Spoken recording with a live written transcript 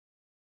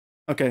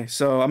Okay,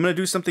 so I'm gonna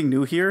do something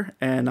new here,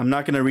 and I'm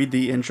not gonna read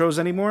the intros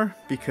anymore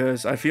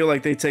because I feel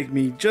like they take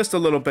me just a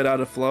little bit out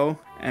of flow.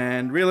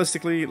 And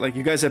realistically, like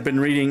you guys have been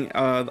reading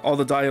all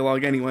the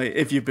dialogue anyway,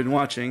 if you've been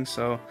watching.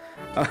 So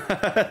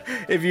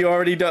if you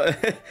already do,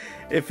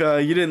 if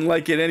you didn't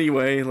like it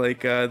anyway,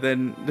 like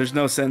then there's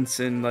no sense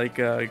in like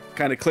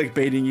kind of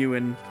clickbaiting you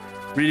and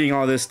reading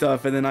all this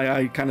stuff, and then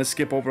I kind of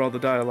skip over all the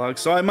dialogue.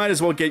 So I might as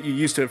well get you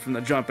used to it from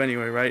the jump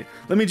anyway, right?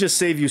 Let me just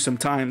save you some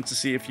time to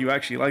see if you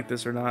actually like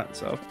this or not.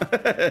 So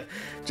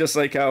just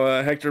like how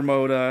Hector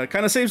mode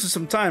kind of saves us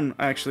some time,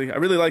 actually. I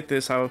really like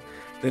this, how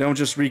they don't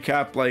just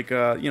recap like,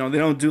 you know, they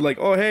don't do like,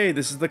 oh, hey,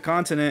 this is the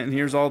continent and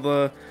here's all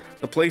the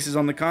places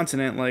on the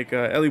continent like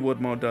Elliewood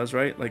mode does,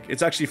 right? Like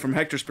it's actually from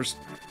Hector's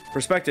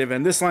perspective.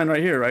 And this line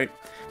right here, right?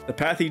 The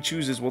path he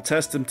chooses will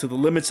test him to the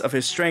limits of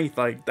his strength.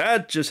 Like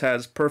that just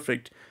has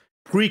perfect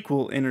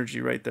prequel energy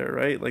right there,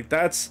 right? Like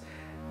that's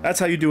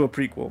how you do a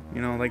prequel,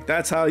 you know, like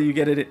that's how you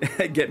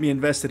get me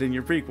invested in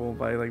your prequel,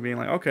 by like being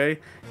like, okay,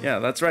 yeah,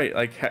 that's right.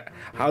 Like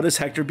how does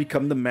Hector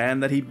become the man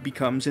that he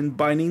becomes in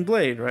Binding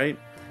Blade, right?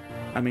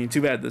 I mean,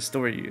 too bad the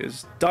story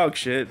is dog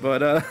shit,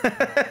 but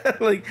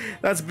like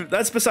that's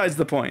besides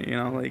the point, you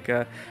know. Like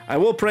I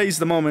will praise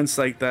the moments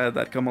like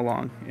that come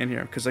along in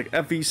here, because like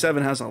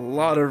FE7 has a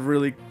lot of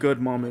really good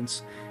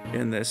moments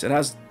in this. It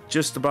has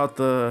just about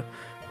the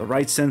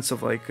right sense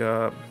of like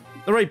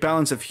the right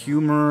balance of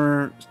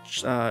humor,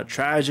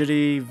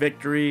 tragedy,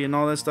 victory, and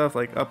all that stuff,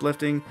 like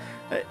uplifting.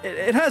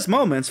 It has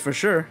moments for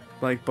sure,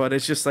 like, but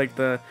it's just like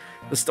the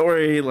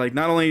story. Like,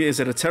 not only is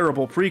it a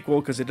terrible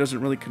prequel because it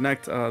doesn't really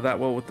connect that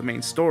well with the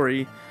main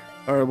story,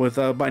 or with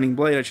Binding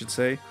Blade, I should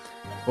say,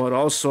 but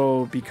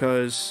also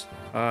because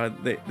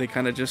they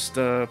kind of just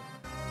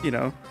you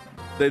know,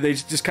 they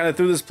just kind of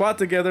threw this plot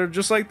together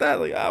just like that,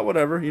 like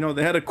whatever, you know.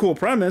 They had a cool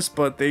premise,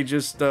 but they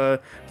just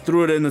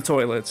threw it in the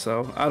toilet.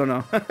 So I don't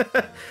know.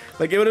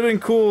 Like it would have been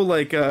cool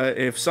like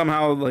if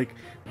somehow like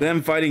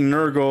them fighting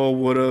Nurgle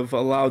would have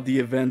allowed the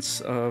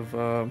events of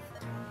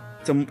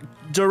to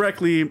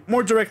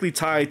more directly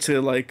tie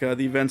to like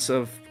the events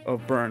of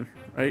Burn,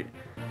 right?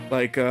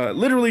 Like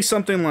literally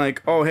something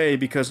like, oh hey,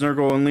 because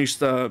Nurgle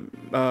unleashed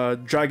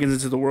dragons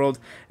into the world,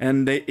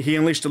 and he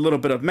unleashed a little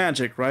bit of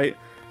magic, right?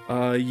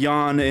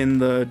 Jan in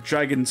the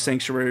Dragon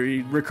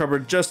Sanctuary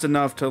recovered just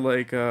enough to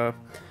like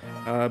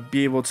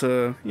be able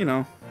to, you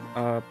know,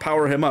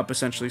 power him up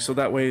essentially, so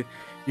that way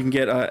you can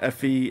get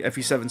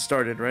FE7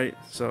 started, right?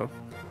 So,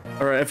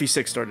 or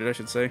FE6 started, I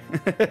should say.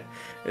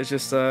 It's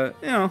just you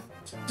know,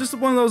 just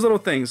one of those little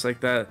things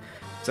like that.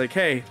 It's like,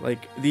 hey,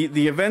 like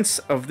the events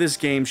of this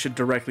game should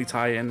directly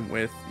tie in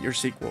with your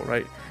sequel,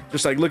 right?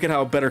 Just like look at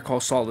how Better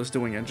Call Saul is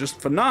doing it, just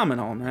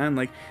phenomenal, man.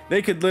 Like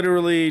they could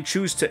literally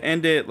choose to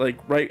end it like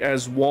right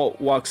as Walt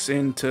walks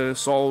into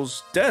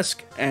Saul's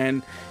desk,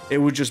 and it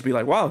would just be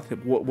like, wow,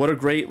 what a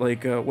great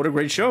like what a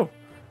great show.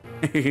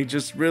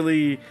 Just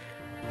really,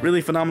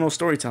 really phenomenal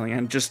storytelling,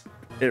 and just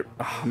it.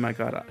 Oh my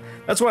god,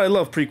 that's why I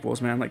love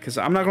prequels, man. Like, cause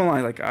I'm not gonna lie,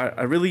 like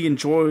I really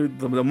enjoy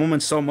the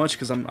moments so much,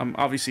 cause I'm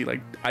obviously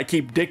like I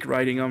keep dick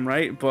writing them,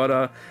 right?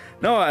 But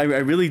no, I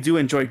really do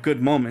enjoy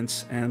good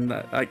moments, and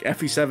like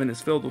FE7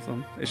 is filled with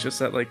them. It's just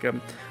that like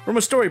from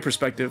a story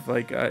perspective,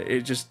 like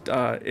it's just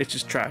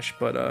trash.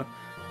 But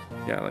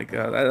yeah, like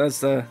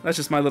that's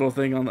just my little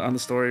thing on the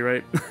story,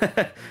 right?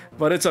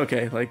 But it's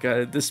okay. Like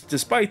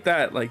despite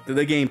that, like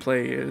the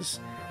gameplay is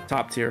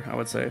top tier, I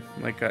would say.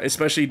 Like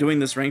especially doing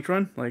this ranked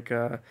run, like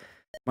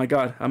my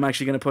god, I'm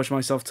actually gonna push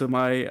myself to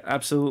my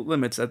absolute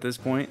limits at this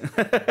point.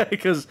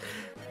 Because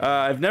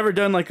I've never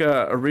done like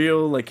a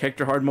real like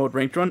Hector hard mode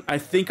ranked run. I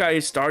think I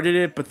started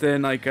it, but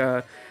then like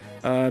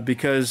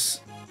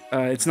because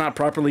it's not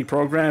properly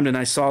programmed, and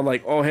I saw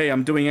like, oh hey,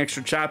 I'm doing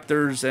extra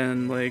chapters,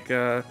 and like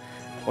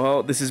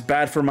well, this is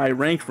bad for my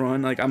rank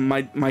run. Like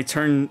my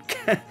turn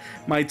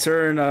my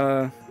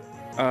turn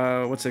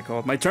what's it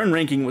called? My turn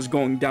ranking was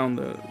going down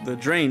the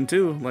drain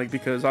too, like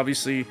because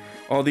obviously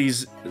all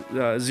these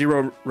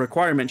zero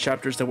requirement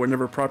chapters that were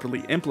never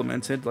properly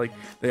implemented, like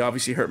they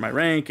obviously hurt my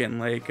rank, and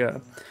like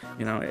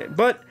you know,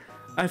 but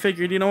I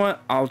figured, you know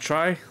what, I'll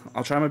try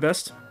my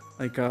best.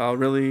 Like I'll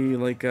really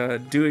like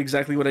do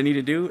exactly what I need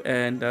to do,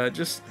 and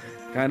just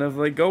kind of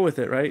like go with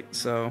it, right?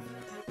 So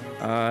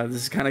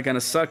this is kind of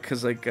gonna suck,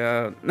 because like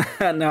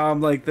now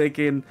I'm like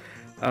thinking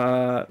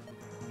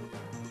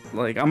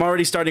like I'm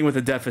already starting with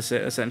a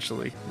deficit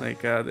essentially.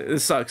 Like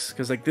this sucks,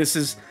 because like this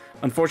is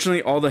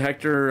unfortunately all the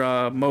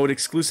Hector mode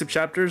exclusive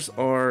chapters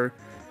are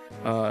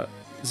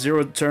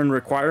zero turn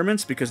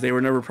requirements, because they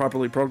were never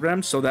properly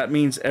programmed. So that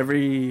means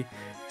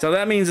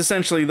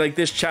essentially like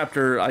this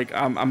chapter, like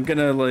I'm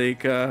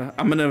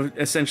gonna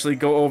essentially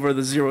go over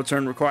the zero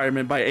turn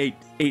requirement by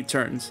eight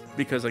turns,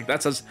 because like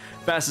that's as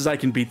fast as I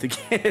can beat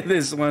the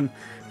this one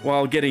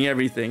while getting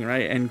everything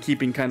right and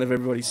keeping kind of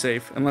everybody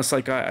safe, unless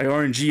like I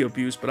RNG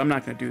abuse, but I'm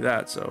not gonna do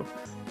that. So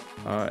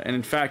and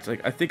in fact,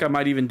 like I think I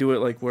might even do it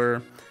like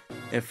where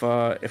if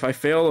I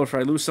fail or if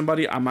I lose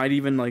somebody, I might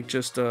even like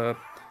just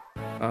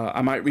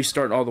I might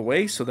restart all the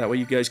way, so that way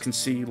you guys can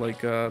see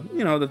like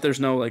you know, that there's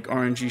no like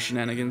RNG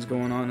shenanigans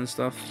going on and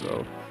stuff.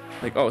 So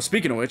Like, oh,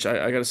 speaking of which,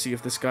 I gotta see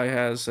if this guy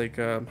has, like,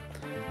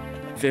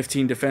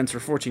 15 defense or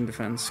 14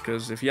 defense,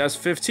 because if he has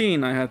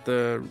 15, I have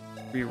to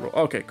reroll.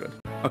 Okay, good.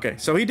 Okay,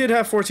 so he did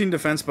have 14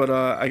 defense, but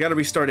I gotta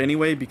restart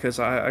anyway because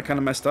I kind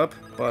of messed up.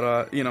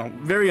 But, you know,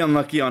 very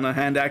unlucky on a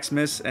hand axe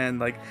miss, and,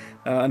 like,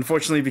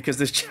 unfortunately, because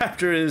this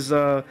chapter is,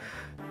 you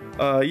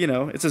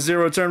know, it's a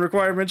 0-turn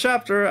requirement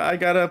chapter, I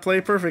gotta play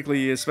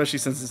perfectly, especially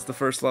since it's the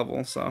first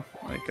level, so,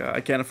 like,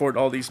 I can't afford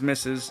all these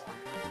misses.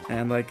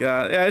 And, like,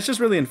 yeah, it's just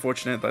really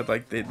unfortunate that,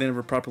 like, they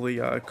never properly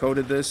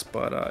coded this,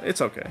 but it's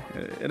okay.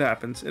 It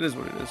happens. It is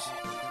what it is.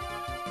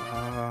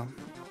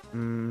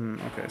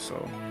 Okay,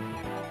 so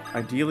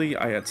ideally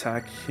I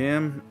attack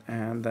him,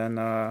 and then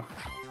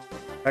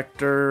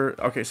Hector.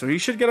 Okay, so he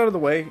should get out of the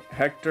way.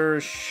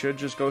 Hector should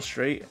just go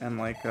straight and,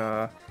 like,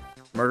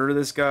 murder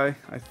this guy.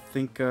 I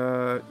think,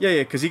 yeah,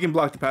 because he can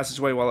block the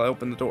passageway while I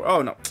open the door.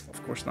 Oh, no,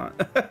 of course not.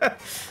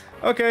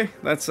 Okay,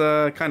 that's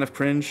kind of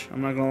cringe,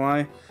 I'm not gonna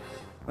lie.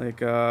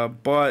 Like,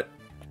 but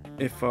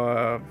if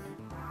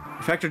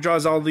Hector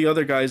draws all the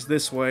other guys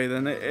this way,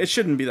 then it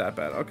shouldn't be that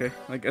bad. Okay,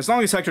 like, as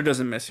long as Hector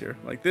doesn't miss here.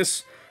 Like,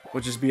 this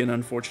would just be an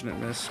unfortunate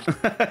miss.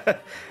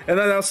 And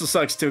that also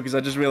sucks, too, because I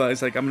just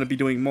realized, like, I'm going to be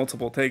doing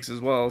multiple takes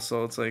as well,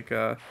 so it's like,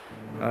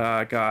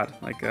 God,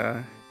 like,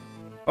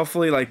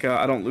 hopefully, like,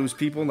 I don't lose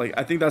people. Like,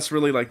 I think that's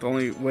really, like, the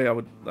only way I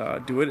would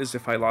do it is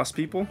if I lost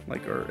people,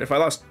 like, or if I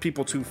lost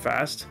people too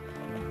fast.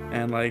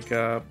 And, like,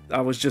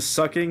 I was just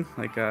sucking,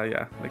 like,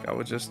 yeah, like, I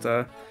would just,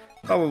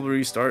 probably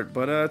restart,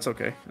 but, it's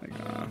okay. Like,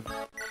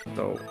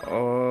 so,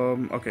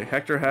 okay,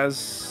 Hector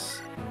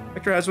has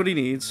what he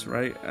needs,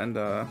 right? And,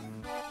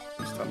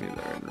 please tell me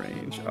they're in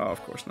range. Oh,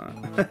 of course not.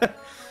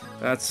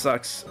 That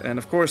sucks. And,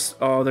 of course,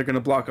 oh, they're gonna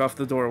block off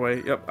the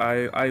doorway. Yep,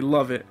 I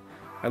love it.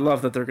 I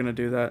love that they're gonna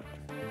do that.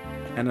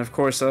 And, of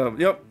course,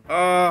 yep,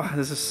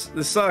 this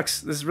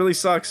sucks. This really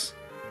sucks.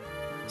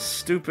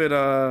 Stupid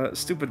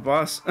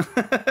boss.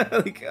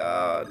 Like,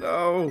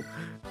 no.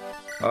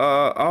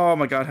 Oh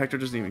my god, Hector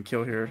doesn't even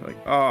kill here. Like,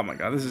 oh my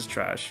god, this is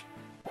trash.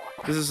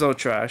 This is so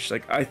trash.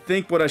 Like, I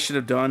think what I should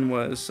have done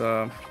was,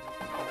 I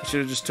should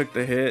have just took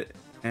the hit,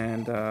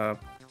 and, if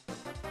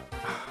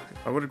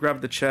I would have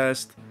grabbed the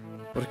chest,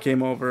 would have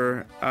came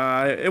over,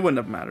 it wouldn't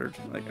have mattered.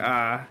 Like,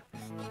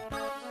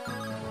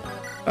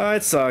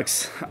 it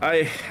sucks.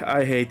 I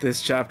hate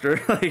this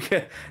chapter.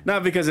 Like,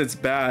 not because it's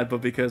bad,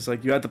 but because,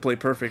 like, you have to play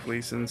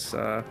perfectly since,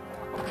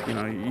 you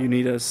know, you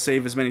need to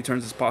save as many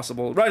turns as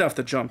possible right off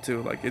the jump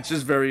too. Like, it's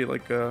just very,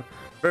 like,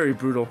 very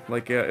brutal.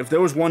 Like, if there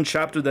was one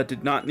chapter that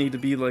did not need to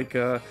be, like,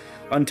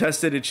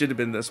 untested, it should have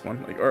been this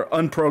one. Like, or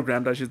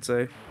unprogrammed, I should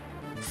say.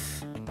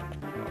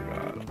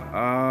 Oh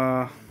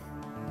god.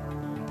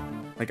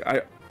 Like,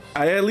 I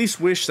at least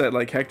wish that,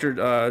 like,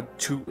 Hector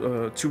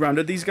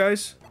two-rounded these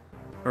guys.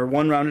 Or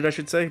one-rounded, I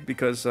should say,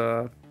 because,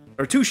 or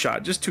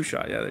two-shot, just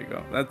two-shot, yeah, there you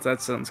go.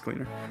 That sounds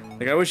cleaner.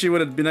 Like, I wish he would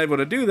have been able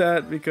to do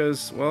that,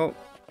 because, well,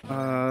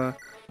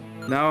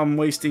 now I'm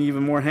wasting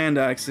even more hand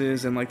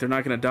axes, and, like, they're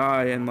not gonna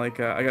die, and, like,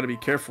 I gotta be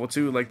careful,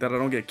 too, like, that I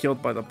don't get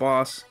killed by the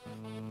boss.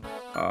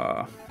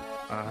 I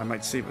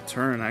might save a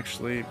turn,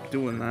 actually,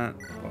 doing that,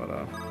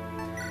 but,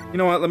 you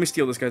know what, let me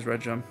steal this guy's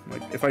red gem.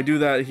 Like, if I do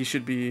that, he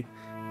should be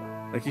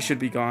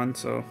gone,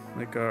 so,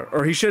 like,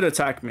 or he should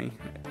attack me.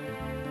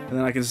 And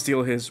then I can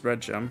steal his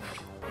red gem.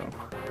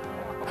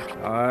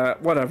 So,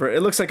 whatever.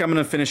 It looks like I'm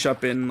gonna finish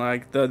up in,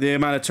 like, the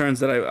amount of turns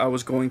that I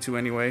was going to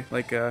anyway.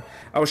 Like, I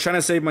was trying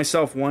to save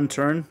myself one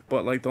turn,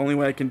 but, like, the only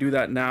way I can do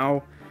that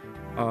now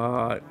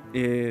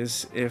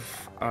is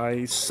if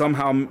I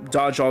somehow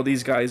dodge all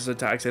these guys'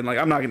 attacks. And, like,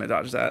 I'm not gonna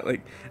dodge that.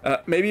 Like,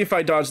 maybe if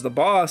I dodge the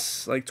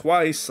boss, like,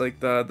 twice, like,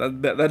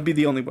 that'd be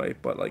the only way.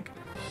 But, like,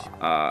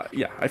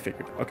 yeah, I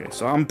figured. Okay,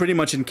 so I'm pretty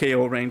much in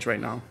KO range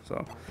right now,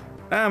 so...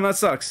 Damn, that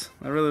sucks.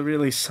 That really,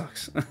 really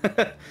sucks.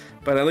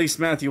 But at least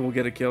Matthew will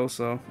get a kill,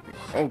 so...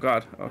 Oh,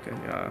 God. Okay,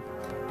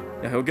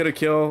 yeah, he'll get a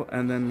kill,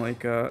 and then,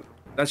 like,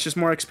 that's just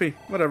more XP.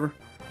 Whatever.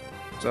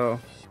 So,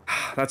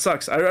 that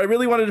sucks. I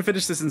really wanted to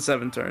finish this in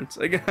 7 turns.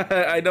 Like,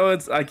 I know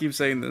I keep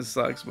saying this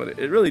sucks, but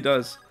it really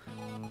does.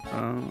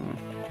 Oh,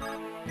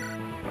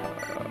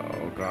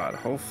 God.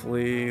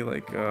 Hopefully,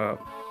 like,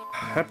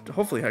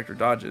 hopefully Hector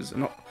dodges.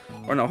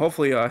 Or no,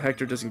 hopefully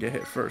Hector doesn't get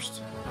hit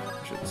first,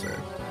 I should say.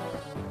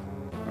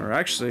 Or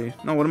actually,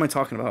 no, what am I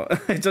talking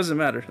about? It doesn't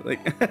matter.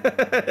 Like,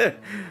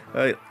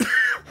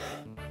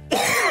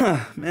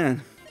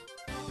 man.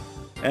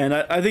 And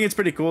I think it's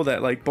pretty cool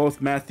that, like, both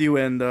Matthew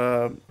and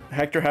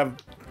Hector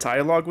have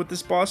dialogue with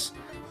this boss.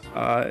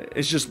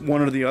 It's just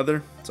one or the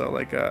other. So,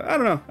 like, I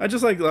don't know. I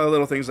just like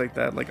little things like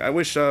that. Like, I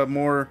wish there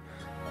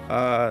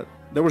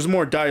was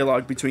more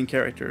dialogue between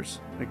characters.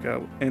 Like,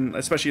 and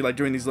especially, like,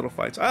 during these little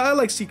fights. I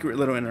like secret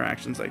little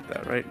interactions like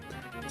that, right?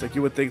 It's like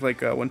you would think,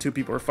 like, when two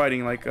people are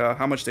fighting, like,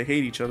 how much they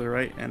hate each other,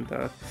 right? And,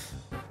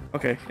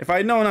 okay, if I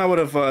had known I would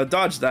have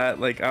dodged that,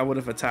 like, I would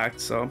have attacked.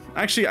 So,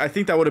 actually, I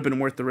think that would have been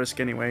worth the risk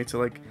anyway to,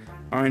 like,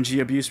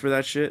 RNG abuse for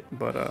that shit.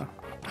 But,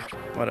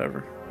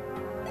 whatever.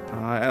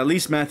 At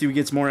least Matthew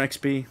gets more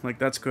XP. Like,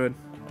 that's good.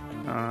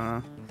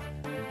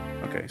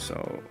 Okay,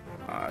 so,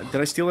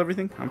 did I steal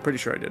everything? I'm pretty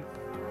sure I did.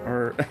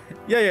 Or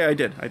yeah, I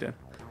did.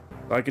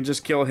 So I can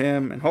just kill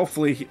him, and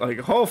hopefully,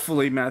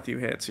 hopefully Matthew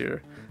hits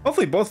here.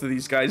 Hopefully both of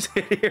these guys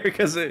hit here,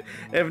 because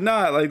if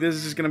not, like, this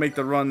is just gonna make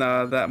the run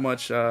that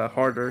much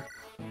harder.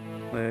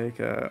 Like,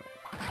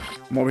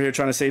 I'm over here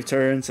trying to save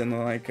turns, and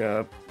like,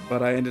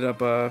 but I ended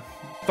up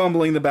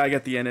fumbling the bag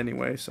at the end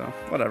anyway. So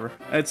whatever,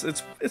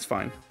 it's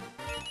fine.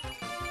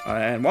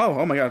 And wow,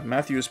 oh my god,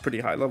 Matthew is pretty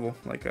high level,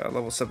 like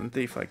level 7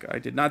 thief. Like, I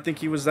did not think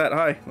he was that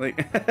high,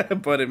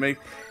 like, but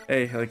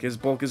hey, like, his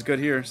bulk is good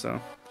here, so.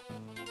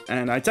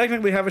 And I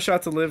technically have a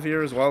shot to live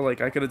here as well.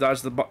 Like, I could have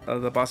dodged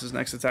the boss's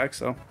next attack,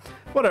 so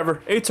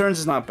whatever. 8 turns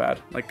is not bad.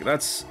 Like,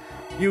 that's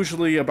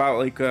usually about,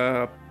 like,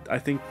 I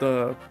think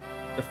the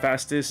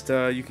fastest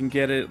you can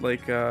get it,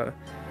 like,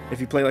 if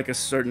you play like a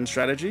certain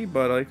strategy.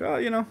 But like,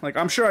 you know, like,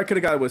 I'm sure I could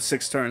have got it with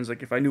 6 turns,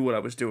 like, if I knew what I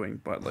was doing.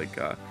 But like,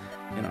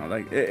 you know,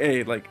 like,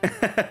 hey, like,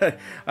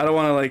 I don't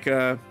want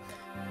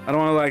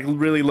to like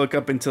really look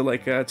up into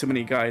like too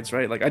many guides,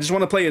 right? Like, I just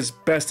want to play as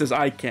best as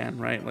I can,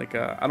 right? Like,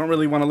 I don't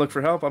really want to look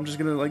for help. I'm just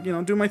gonna, like, you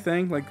know, do my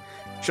thing, like,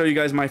 show you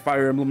guys my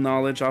Fire Emblem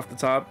knowledge off the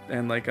top.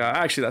 And like,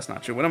 actually, that's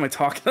not true. What am I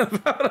talking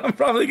about? I'm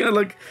probably gonna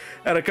look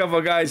at a couple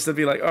of guides to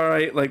be like, all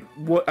right, like,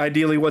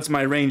 ideally what's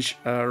my range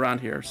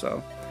around here?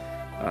 So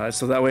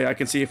so that way I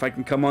can see if I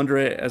can come under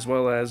it, as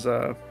well as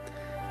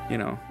you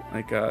know,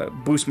 like,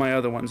 boost my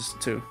other ones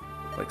too.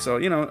 Like, so,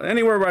 you know,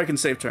 anywhere where I can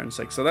save turns.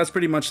 Like, so that's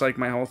pretty much like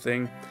my whole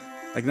thing.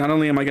 Like, not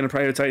only am I going to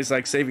prioritize,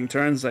 like, saving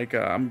turns, like,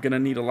 I'm going to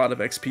need a lot of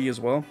XP as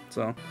well,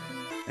 so.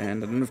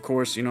 And then, of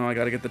course, you know, I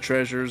got to get the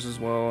treasures as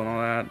well and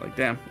all that. Like,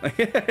 damn, like,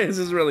 this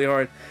is really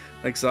hard.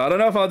 Like, so I don't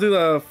know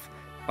if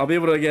I'll be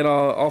able to get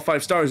all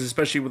 5 stars,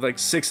 especially with, like,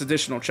 6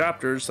 additional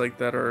chapters, like,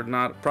 that are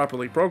not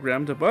properly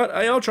programmed. But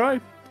I'll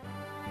try.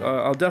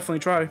 I'll definitely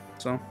try,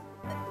 so.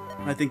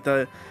 I think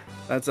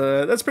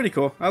that's pretty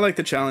cool. I like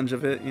the challenge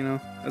of it, you know.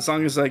 As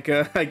long as, like,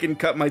 I can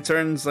cut my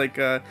turns, like,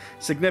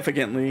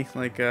 significantly,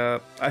 like,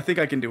 I think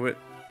I can do it.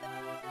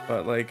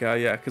 But like,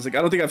 yeah, because like,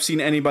 I don't think I've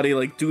seen anybody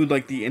like do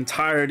like the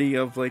entirety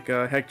of like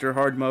Hector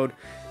hard mode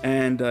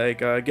and like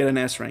get an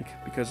S rank,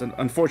 because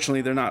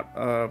unfortunately they're not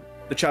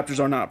the chapters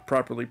are not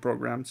properly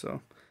programmed.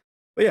 So,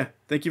 but yeah,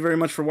 thank you very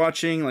much for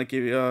watching. Like,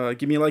 give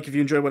me a like if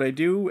you enjoyed what I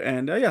do,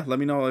 and yeah, let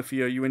me know if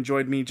you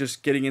enjoyed me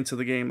just getting into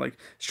the game like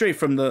straight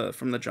from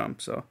the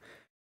jump. So,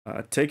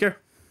 take care.